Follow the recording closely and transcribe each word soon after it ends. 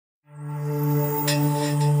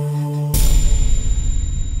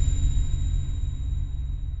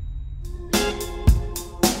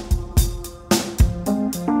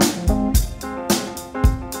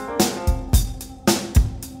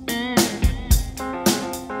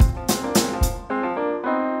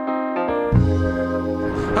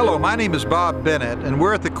Hello, my name is Bob Bennett, and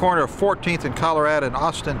we're at the corner of 14th and Colorado in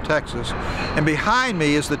Austin, Texas. And behind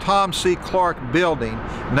me is the Tom C. Clark building,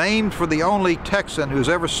 named for the only Texan who's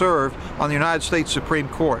ever served on the United States Supreme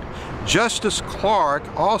Court. Justice Clark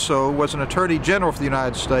also was an Attorney General for the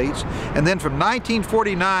United States, and then from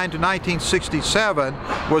 1949 to 1967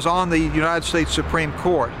 was on the United States Supreme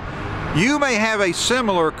Court. You may have a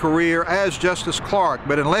similar career as Justice Clark,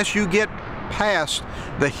 but unless you get past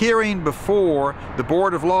the hearing before the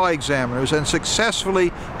Board of Law Examiners and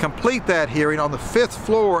successfully complete that hearing on the 5th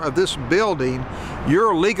floor of this building,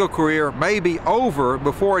 your legal career may be over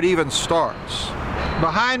before it even starts.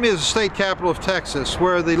 Behind me is the state capital of Texas,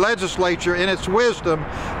 where the legislature, in its wisdom,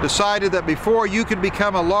 decided that before you could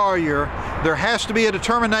become a lawyer, there has to be a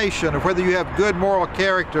determination of whether you have good moral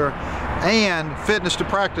character and fitness to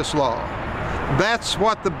practice law. That's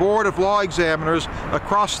what the Board of Law Examiners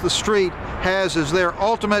across the street has as their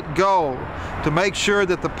ultimate goal, to make sure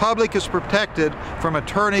that the public is protected from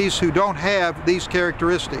attorneys who don't have these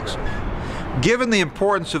characteristics. Given the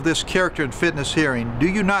importance of this character and fitness hearing, do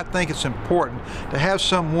you not think it's important to have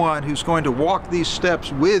someone who's going to walk these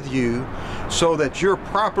steps with you so that you're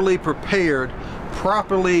properly prepared,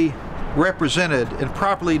 properly represented, and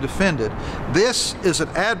properly defended? This is an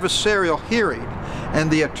adversarial hearing,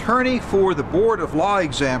 and the attorney for the Board of Law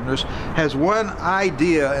Examiners has one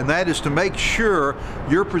idea, and that is to make sure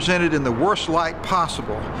you're presented in the worst light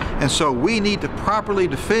possible. And so we need to properly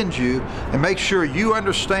defend you and make sure you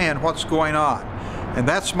understand what's going on. And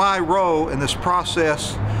that's my role in this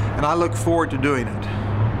process, and I look forward to doing it.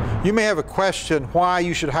 You may have a question why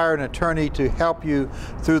you should hire an attorney to help you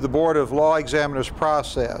through the Board of Law Examiners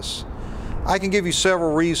process. I can give you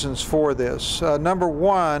several reasons for this. Number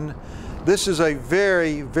one, this is a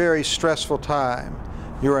very, very stressful time.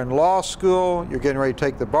 You're in law school, you're getting ready to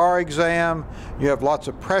take the bar exam, you have lots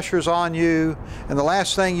of pressures on you, and the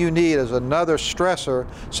last thing you need is another stressor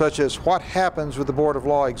such as what happens with the Board of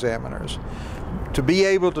Law Examiners. To be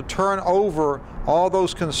able to turn over all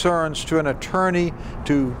those concerns to an attorney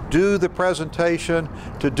to do the presentation,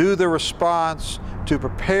 to do the response, to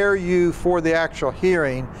prepare you for the actual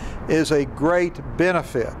hearing is a great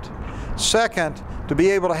benefit. Second, to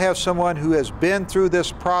be able to have someone who has been through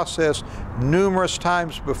this process numerous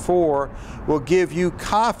times before will give you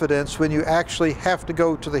confidence when you actually have to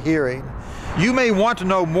go to the hearing. You may want to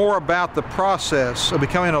know more about the process of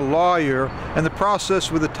becoming a lawyer and the process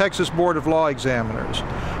with the Texas Board of Law Examiners.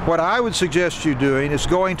 What I would suggest you doing is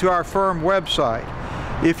going to our firm website.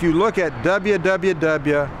 If you look at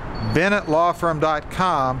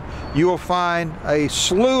www.BennettLawFirm.com, you will find a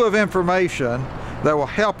slew of information that will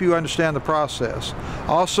help you understand the process.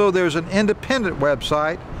 Also, there's an independent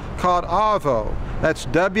website called AVVO. That's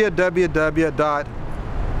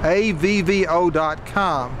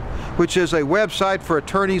www.avvo.com, which is a website for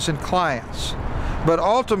attorneys and clients. But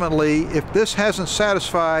ultimately, if this hasn't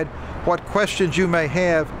satisfied what questions you may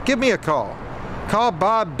have, give me a call. Call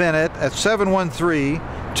Bob Bennett at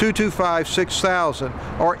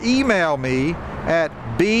 713-225-6000 or email me at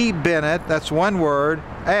bbennett, that's one word,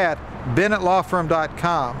 at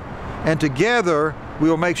BennettLawFirm.com, and together we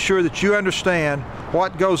will make sure that you understand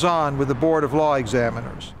what goes on with the Board of Law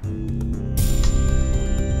Examiners.